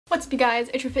What's up you guys,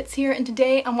 it's your Fitz here, and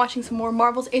today I'm watching some more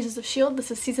Marvel's Agents of S.H.I.E.L.D.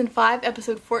 This is Season 5,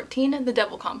 Episode 14, The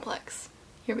Devil Complex.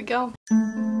 Here we go.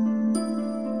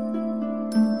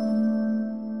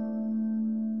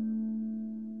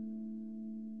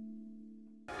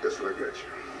 Guess what I got you?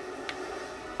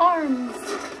 Arms!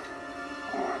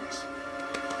 Arms.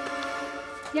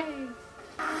 Yay!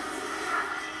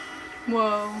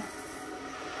 Whoa.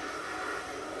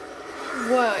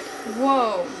 What?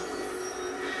 Whoa.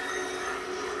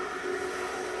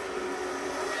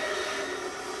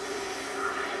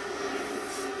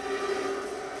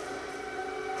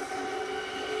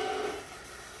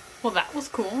 Well, that was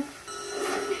cool.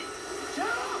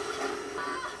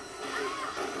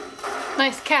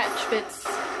 Nice catch, Fitz.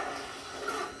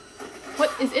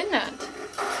 What is in that?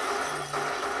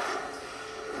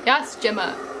 Yes,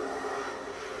 Gemma.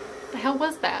 The hell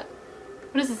was that?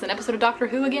 What is this, an episode of Doctor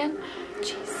Who again?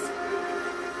 Jeez.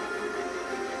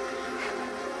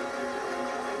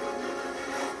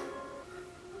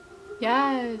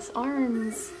 Yes,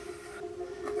 arms.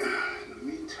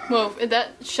 Whoa,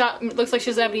 that shot looks like she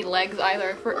doesn't have any legs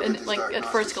either, like at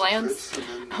first glance.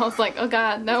 I was like, oh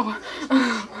god, no.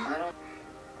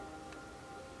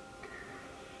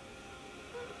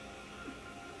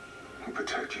 He'll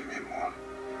protect you, more.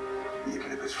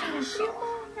 Even if it's from yourself.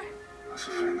 That's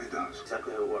what family does.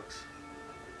 Exactly how it works.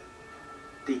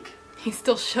 Deke. He's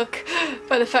still shook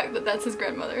by the fact that that's his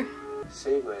grandmother.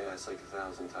 Saved my ass like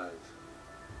 1,000 times.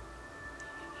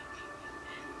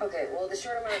 Okay, well, the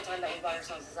short amount of time that we bought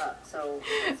ourselves is up, so...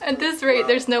 At this rate,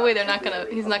 there's no way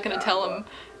he's not gonna tell him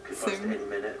soon.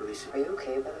 Are you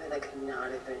okay? By the way, that could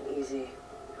not have been easy.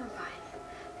 I'm fine.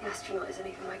 The astronaut isn't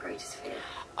even my greatest fear.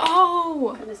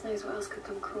 Oh! Goodness knows what else could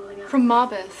come crawling out. From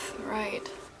Mobeth, right.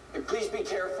 And please be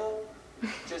careful.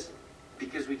 Just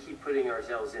because we keep putting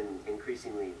ourselves in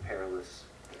increasingly perilous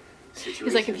situations.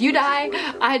 He's like, if you die,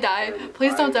 I die.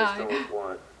 Please don't die. I just don't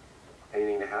want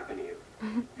anything to happen to you.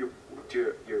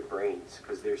 Your brains,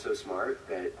 because they're so smart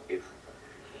that if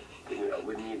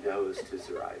we need those to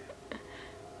survive.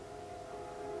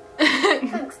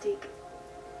 Thanks, Deke.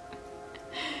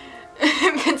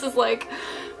 Vince is like,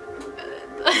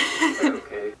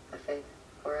 okay. A fake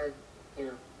or a,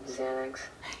 Xanax.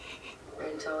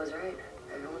 Rinto was right.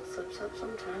 Everyone slips up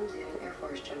sometimes, even Air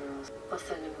Force generals. I'll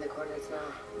send him the coordinates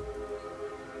now.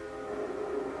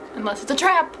 unless it's a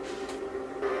trap.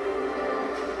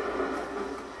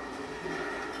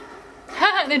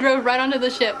 They drove right onto the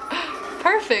ship.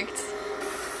 Perfect.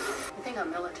 I think our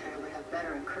military would have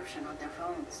better encryption on their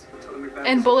phones.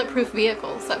 And bulletproof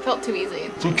vehicles. That felt too easy.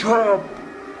 It's a trap!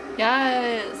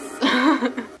 Yes.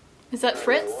 Is that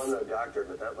Fritz?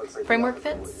 Framework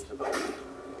Fitz?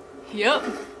 Yep,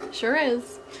 sure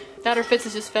is. That or Fitz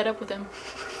is just fed up with him.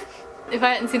 If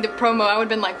I hadn't seen the promo, I would have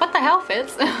been like, what the hell,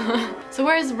 Fitz? So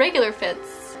where's regular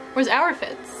Fitz? Where's our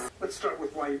Fitz? Let's start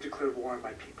with why you declared war on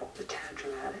my people. It's a tad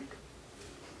dramatic.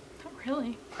 Not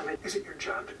really. I mean, is it your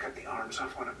job to cut the arms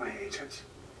off one of my agents?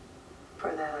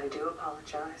 For that, I do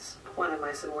apologize. One of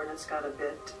my subordinates got a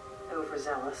bit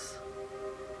overzealous.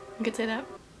 You could say that.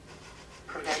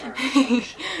 Prevent our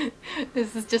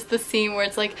This is just the scene where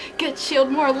it's like, get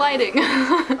S.H.I.E.L.D. more lighting.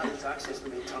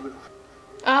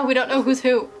 Ah, we don't know who's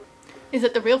who. Is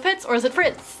it the real Fitz or is it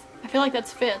Fritz? I feel like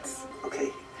that's Fitz.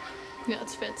 Okay. Yeah,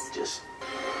 it's Fitz. Just...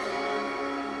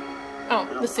 Oh,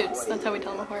 the suits. That's how we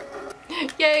tell them apart.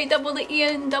 Yay, double the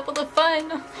Ian, double the fun.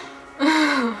 What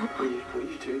are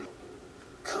you doing?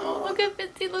 Come on. Look at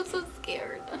Fitz, he looks so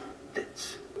scared.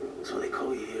 That's what they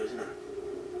call you here, isn't it?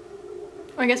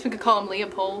 Or I guess we could call him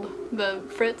Leopold, the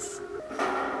Fritz.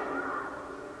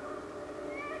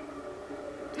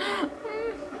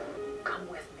 Come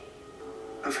with me.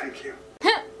 Oh, thank you.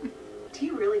 Do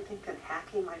you really think that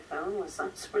hacking my phone was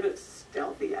some sort of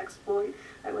stealthy exploit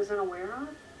I was unaware of?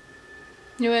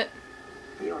 Knew it.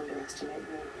 You underestimate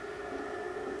me.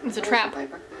 It's a trap.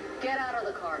 Get out of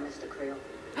the car, Mr. Creel.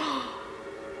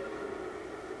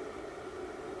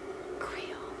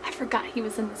 Creel. I forgot he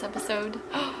was in this episode.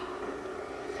 I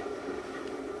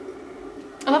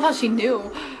love how she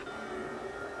knew.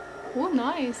 Oh,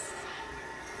 nice.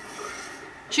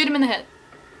 Shoot him in the head.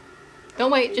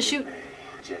 Don't wait, just shoot.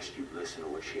 Just you listen to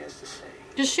what she has to say.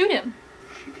 Just shoot him.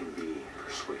 She can be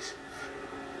persuasive.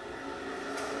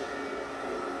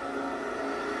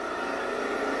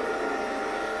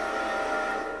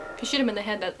 If you shoot him in the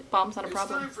head, that bomb's not a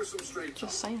problem. It's time for some straight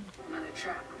Just saying. Another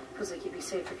trap. Feels like you'd be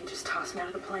safe if you just tossed me out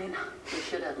of the plane. You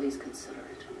should at least consider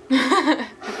it.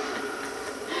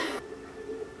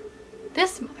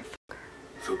 This motherfucker.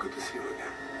 So good to see you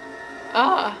again.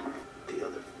 Ah. The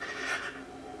other.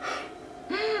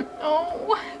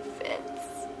 Oh, Fitz.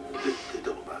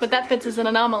 But that Fitz Fitz is an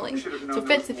anomaly. So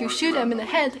Fitz, if you shoot him in the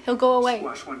head, he'll go away.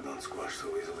 Squash one don't squash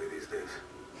so easily these days.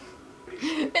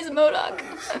 It's MODOK.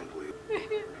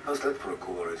 How's that for a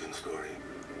cool origin story?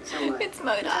 So what? It's Did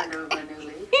I know MODOK. of my new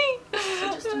lead? Or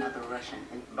just another Russian?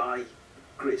 My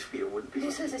greatest fear would be.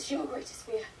 Who says it's your greatest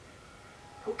fear?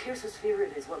 Who cares whose fear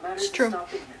it is? What matters It's true. is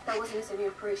stopping him. That wasn't his only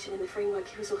operation in the framework.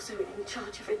 He was also in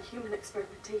charge of inhuman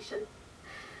experimentation.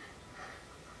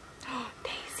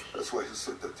 Daisy. That's why he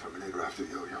sent that Terminator after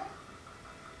Yo-Yo.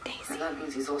 Daisy. And that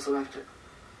means he's also after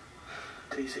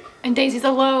Daisy. And Daisy's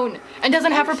alone and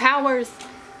doesn't have her powers.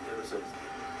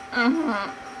 I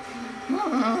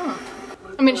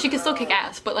mean, she can still kick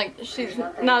ass, but like, she's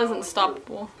not as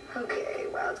unstoppable. Okay,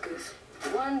 Wild Goose.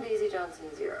 1, Daisy Johnson,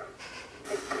 0.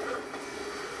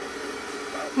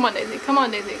 Come on, Daisy. Come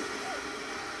on, Daisy.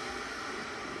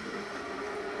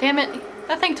 Damn it.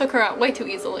 That thing took her out way too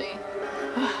easily.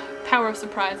 Power of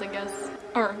surprise, I guess.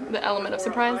 Or the element of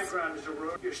surprise.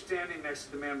 You're standing next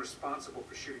to the man responsible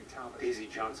for shooting Talbot. Daisy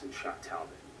Johnson shot Talbot.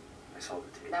 I saw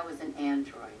the tape. That was an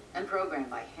android and programmed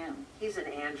by him. He's an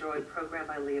android programmed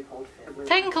by Leopold Fitz.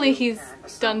 Technically, he's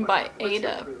done by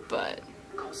Ada, but...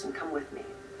 Coulson, come with me.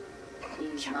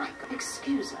 He's not.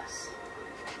 Excuse us.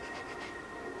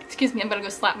 Excuse me, I'm gonna go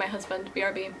slap my husband,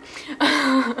 BRB.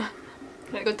 I'm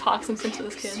gonna go talk some sense to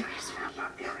this kid. I'm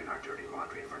not airing our dirty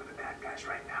laundry in front of the bad guys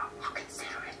right now. I'll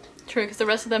consider it. True, because the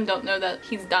rest of them don't know that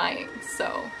he's dying,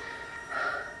 so...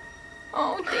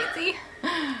 Oh, Daisy.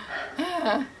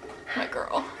 My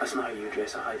girl. That's not how you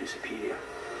address a highly superior.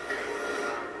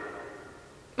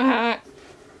 Oh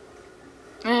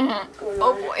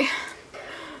boy.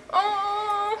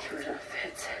 Oh.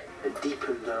 Fitz. It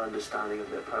deepened their understanding of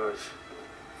their powers.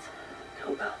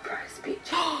 Nobel Prize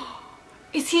speech.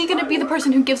 Is he gonna be the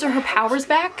person who gives her powers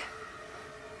back?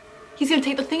 He's gonna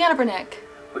take the thing out of her neck.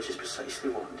 Which is precisely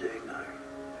what I'm doing now.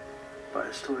 By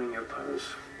restoring your powers.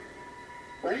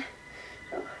 What?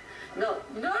 No.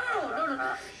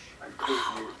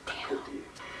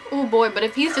 Oh boy, but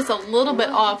if he's just a little bit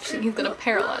off, he's gonna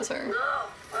paralyze her.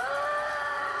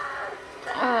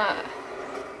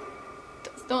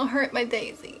 Don't hurt my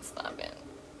Daisy. Stop it.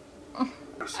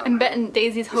 I'm betting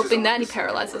Daisy's hoping that he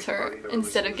paralyzes her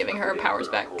instead of giving her her powers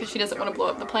back because she doesn't want to blow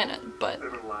up the planet. But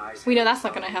we know that's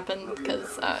not gonna happen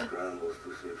because,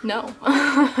 no.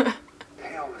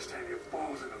 They always have your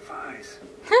balls in a vise.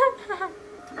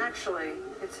 Actually,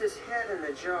 it's his head in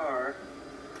the jar.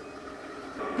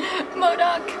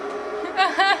 MODOK.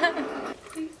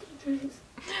 Please, please.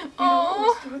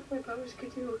 Oh. My powers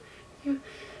could you.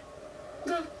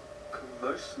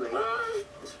 Conversely,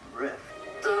 this rift.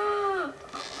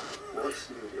 What's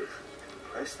needed?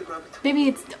 Press the gravity. Maybe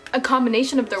it's a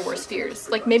combination of their worst fears.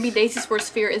 Like maybe Daisy's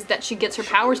worst fear is that she gets her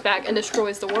powers back and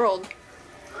destroys the world.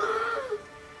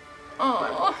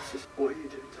 Oh. What are you doing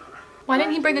to her? Why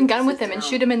didn't he bring a gun with him and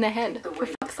shoot him in the head? For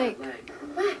fuck's sake. Mac,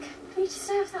 you need to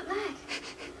stay off that leg.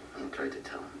 I'm trying to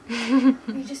tell him.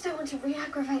 You just don't want to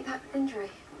re-aggravate that injury.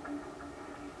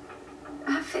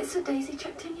 Have Fitz or Daisy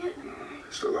checked in yet?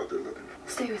 Still out there looking.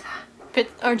 Stay with her.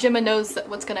 Fitz, or Gemma knows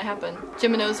what's gonna happen.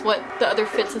 Gemma knows what the other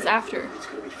Fitz is after. It's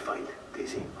gonna be fine,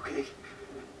 Daisy, okay?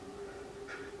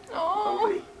 Oh.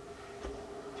 Wait.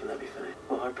 Do you let me finish?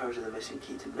 Well, our powers are the missing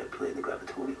key to manipulating the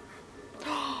gravitonium.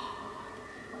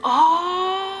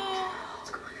 Oh.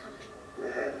 What's going on?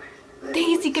 Yeah.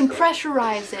 Daisy can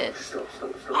pressurize it. Stop.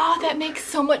 Oh, that makes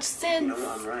so much You sense. know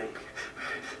what I'm right.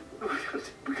 Because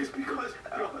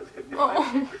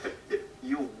Oh.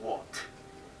 You what?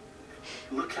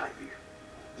 Look at you.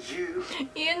 You.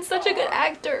 Ian's such a good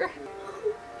actor. Who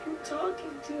are you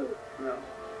talking to? No.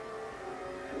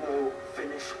 We'll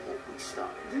finish what we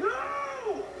started.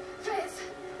 No! Fitz!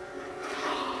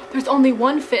 There's only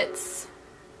one Fitz.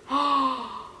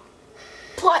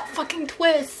 Plot fucking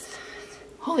twist.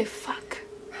 Holy fuck.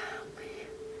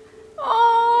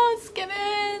 Oh,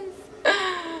 Skimmins.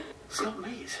 It's not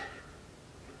me, is it?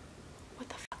 What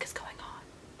the fuck is going on?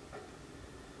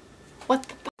 What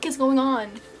the fuck is going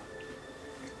on?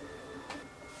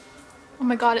 Oh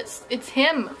my god, it's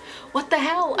him. What the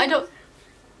hell? I don't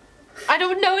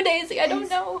know, Daisy. I don't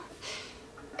know.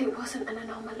 It wasn't an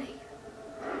anomaly.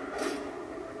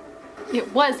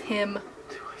 It was him.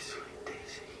 Do I see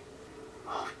Daisy?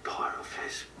 All part of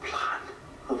his plan.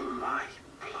 Of my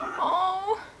plan.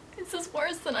 Oh, this is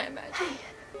worse than I imagined.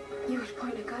 You would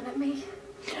point a gun at me?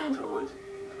 I would.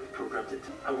 Programmed it.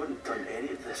 I wouldn't have done any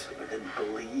of this if I didn't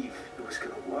believe it was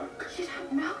going to work. You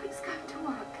don't know it's going to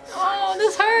work. Oh,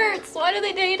 this hurts. Why do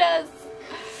they date us?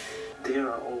 There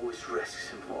are always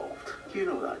risks involved. You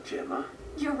know that, Gemma.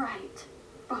 You're right.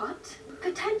 But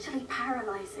potentially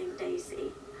paralyzing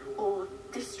Daisy or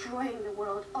destroying the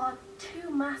world are two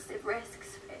massive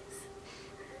risks, Fitz.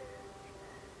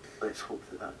 Let's hope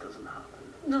that that doesn't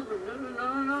happen.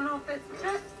 No, Fitz,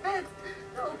 Fitz,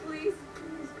 no, please.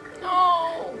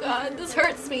 Oh God, this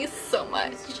hurts me so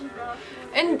much.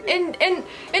 And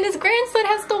his grandson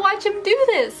has to watch him do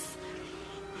this.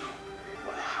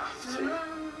 I have to. No.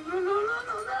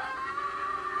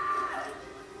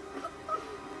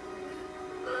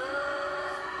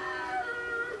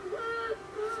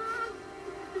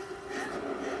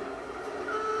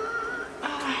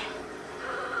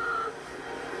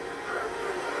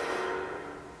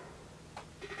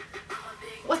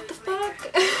 What the fuck?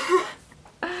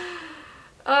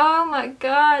 Oh my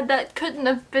God, that couldn't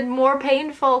have been more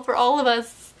painful for all of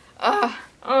us.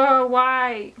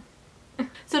 Why?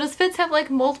 So does Fitz have like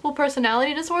multiple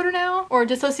personality disorder now? Or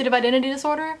dissociative identity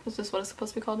disorder? Is this what it's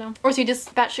supposed to be called now? Or is he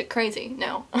just batshit crazy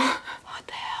now? What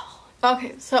the hell?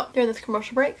 Okay, so during this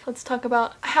commercial break, let's talk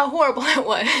about how horrible it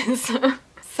was.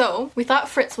 So, we thought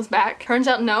Fritz was back. Turns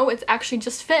out no, it's actually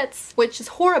just Fitz, which is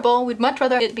horrible. We'd much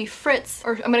rather it be Fritz,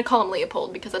 or I'm gonna call him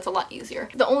Leopold because that's a lot easier.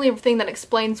 The only thing that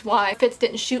explains why Fitz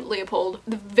didn't shoot Leopold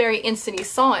the very instant he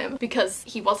saw him, because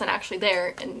he wasn't actually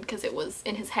there and because it was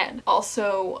in his head.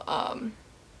 Also,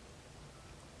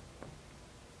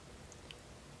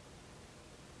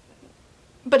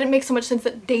 but it makes so much sense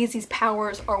that Daisy's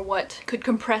powers are what could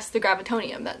compress the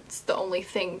gravitonium. That's the only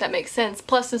thing that makes sense.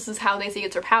 Plus, this is how Daisy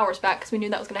gets her powers back, because we knew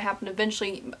that was going to happen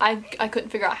eventually. I couldn't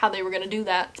figure out how they were going to do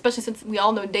that, especially since we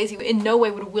all know Daisy in no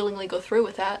way would willingly go through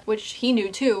with that, which he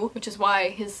knew too, which is why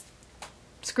his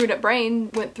screwed up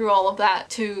brain went through all of that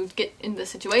to get in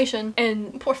this situation.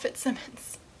 And poor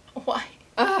Fitzsimmons. Why?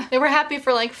 They were happy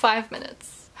for like 5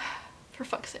 minutes. For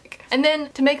fuck's sake. And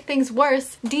then, to make things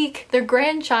worse, Deke, their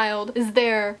grandchild, is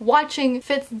there watching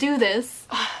Fitz do this.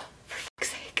 For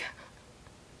fuck's sake.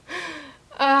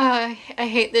 I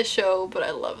hate this show, but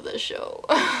I love this show.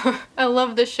 I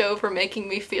love this show for making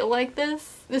me feel like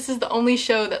this. This is the only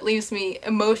show that leaves me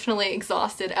emotionally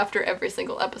exhausted after every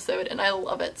single episode, and I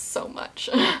love it so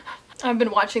much. I've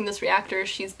been watching this reactor.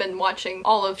 She's been watching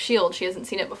all of S.H.I.E.L.D. She hasn't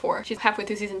seen it before. She's halfway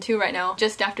through season 2 right now,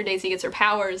 just after Daisy gets her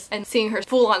powers, and seeing her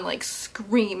full on like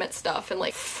scream at stuff and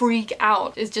like freak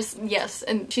out is just, yes,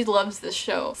 and she loves this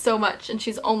show so much, and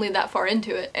she's only that far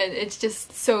into it, and it's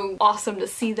just so awesome to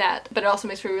see that. But it also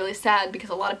makes me really sad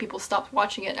because a lot of people stopped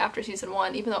watching it after season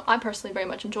 1, even though I personally very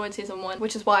much enjoyed season 1,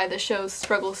 which is why this show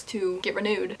struggles to get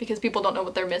renewed, because people don't know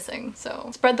what they're missing.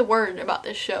 So spread the word about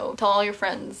this show. Tell all your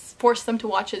friends. Force them to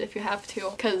watch it if you have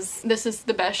to, because this is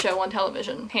the best show on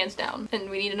television, hands down, and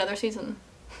we need another season.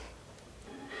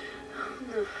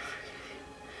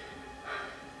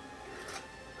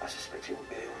 I suspect you won't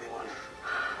be the only one.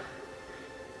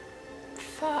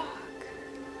 Fuck.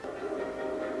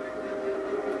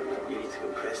 You need to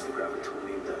compress the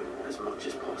gravitonium down as much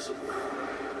as possible.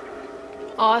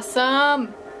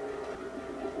 Awesome!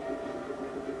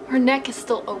 Her neck is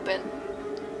still open.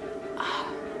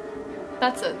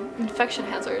 That's an infection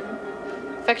hazard.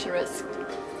 Infection risk.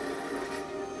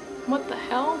 What the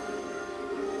hell?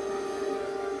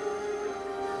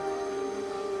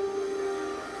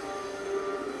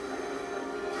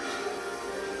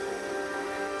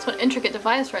 It's an intricate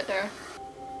device right there.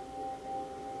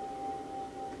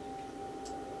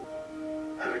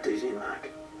 How are Daisy and Mac?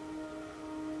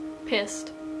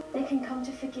 Pissed. They can come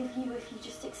to forgive you if you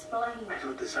just explain. I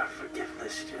don't deserve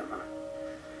forgiveness, Gemma.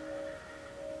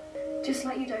 Just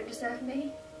like you don't deserve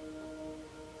me.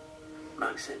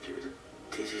 Mac said you would.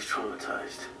 Daisy's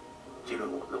traumatized. Do you know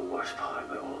what the worst part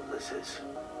about all of this is?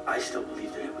 I still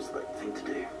believe that it was the right thing to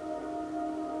do.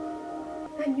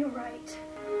 And you're right.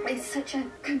 It's such a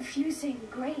confusing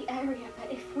grey area,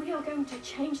 but if we are going to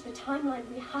change the timeline,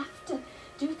 we have to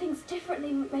do things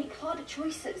differently, make harder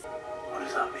choices. What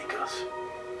does that make us?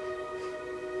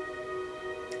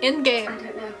 End game. I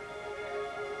don't know.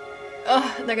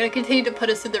 Ugh, they're gonna continue to put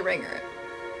us through the ringer.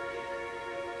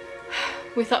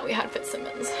 We thought we had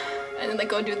Fitzsimmons, and then they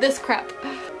go do this crap.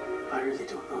 I really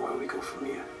don't know where we go from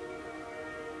here.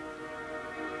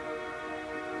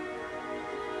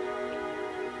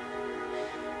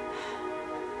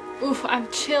 Oof, I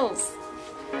have chills.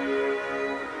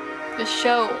 This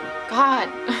show, God.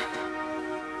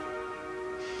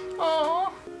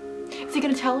 Oh, is he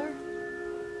gonna tell her?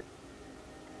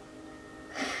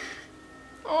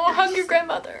 Oh, hug your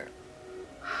grandmother.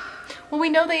 Well, we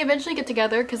know they eventually get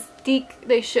together because Deke,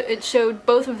 it showed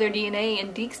both of their DNA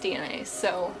and Deke's DNA,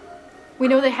 so we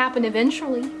know they happen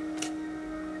eventually,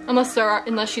 unless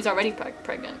she's already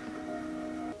pregnant.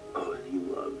 All he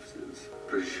loves is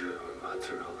prosciutto and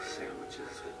mozzarella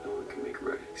sandwiches that no one can make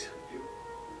right except you.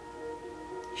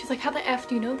 She's like, how the F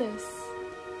do you know this?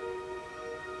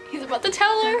 He's about to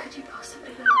tell her. How could you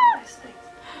possibly know all those things?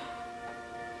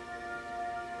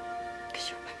 Because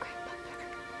you're my grandmother.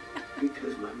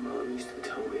 Because my mom used to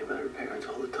tell me about her parents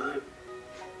all the time.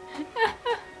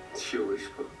 She always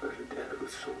spoke about her dad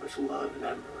with so much love and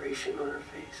admiration on her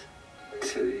face.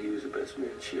 Said that he was the best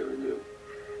man she ever knew.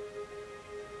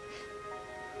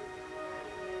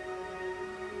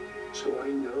 So I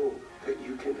know that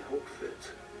you can help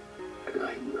Fitz. And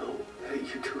I know that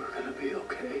you two are gonna be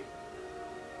okay.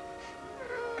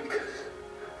 Because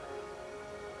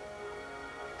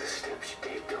the steps you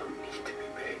take don't need to be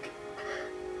big.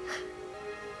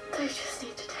 They just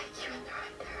need to take you in the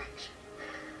right direction.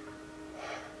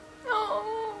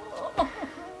 Oh.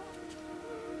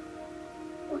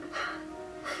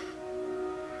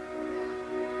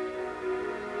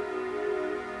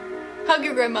 Hug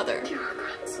your grandmother. You're a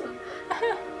grandson.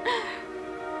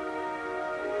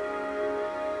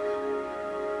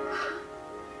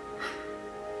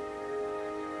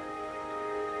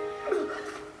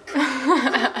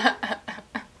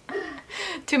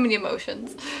 Too many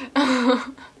emotions.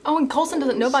 Oh, and Coulson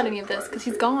doesn't know about any of this because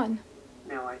he's gone.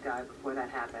 No, I died before that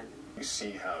happened. You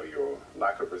see how your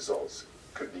lack of results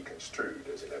could be construed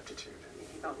as ineptitude.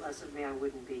 If you thought less of me, I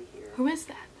wouldn't be here. Who is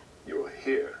that? You're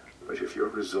here, but if your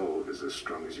resolve is as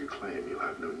strong as you claim, you'll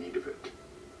have no need of it.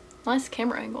 Nice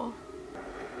camera angle.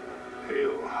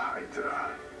 Hail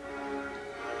Hydra.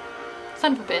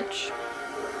 Son of a bitch.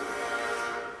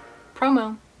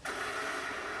 Promo.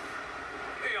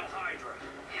 Hail Hydra.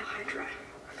 Hail Hydra.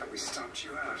 I thought we stomped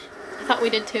you out. I thought we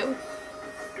did too.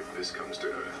 If this comes to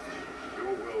Earth,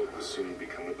 your world will soon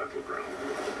become a battleground.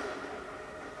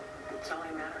 It's only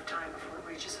a matter of time before it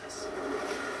reaches us.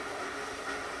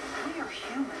 We are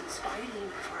humans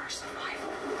fighting for our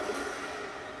survival.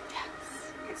 Yes.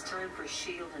 It's time for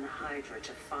S.H.I.E.L.D. and Hydra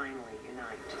to finally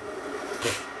unite.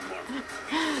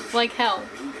 Like hell.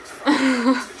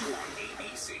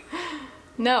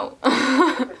 No.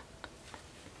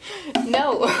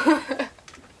 No.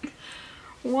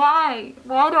 Why?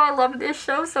 Why do I love this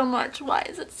show so much? Why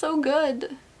is it so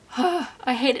good?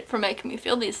 I hate it for making me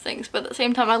feel these things, but at the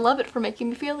same time I love it for making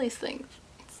me feel these things.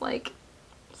 It's like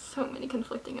so many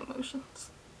conflicting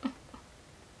emotions.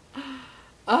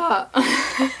 Well,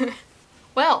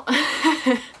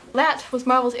 that was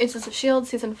Marvel's Agents of S.H.I.E.L.D.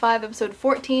 Season 5, Episode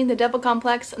 14, The Devil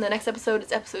Complex, and the next episode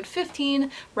is Episode 15,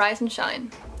 Rise and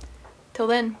Shine. Till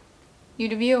then, you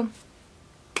do you.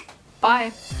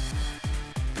 Bye.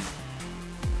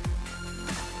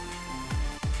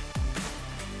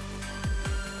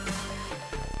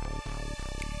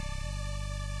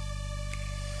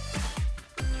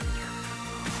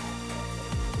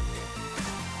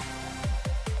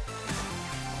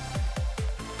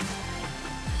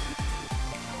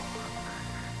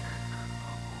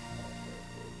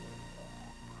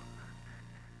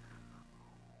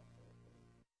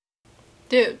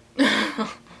 Dude.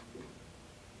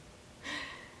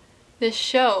 This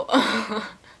show.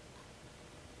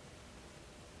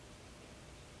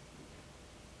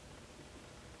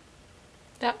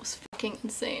 That was fucking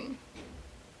insane.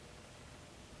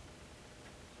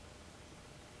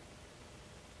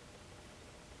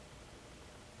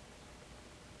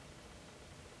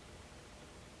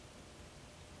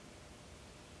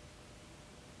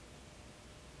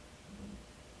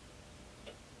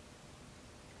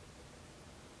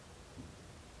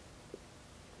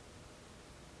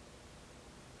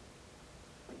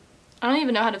 I don't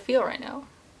even know how to feel right now.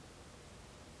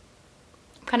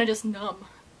 I'm kind of just numb.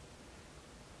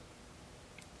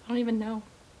 I don't even know.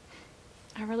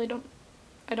 I really don't.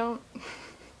 I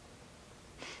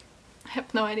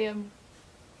have no idea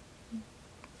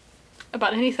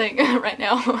about anything right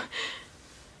now.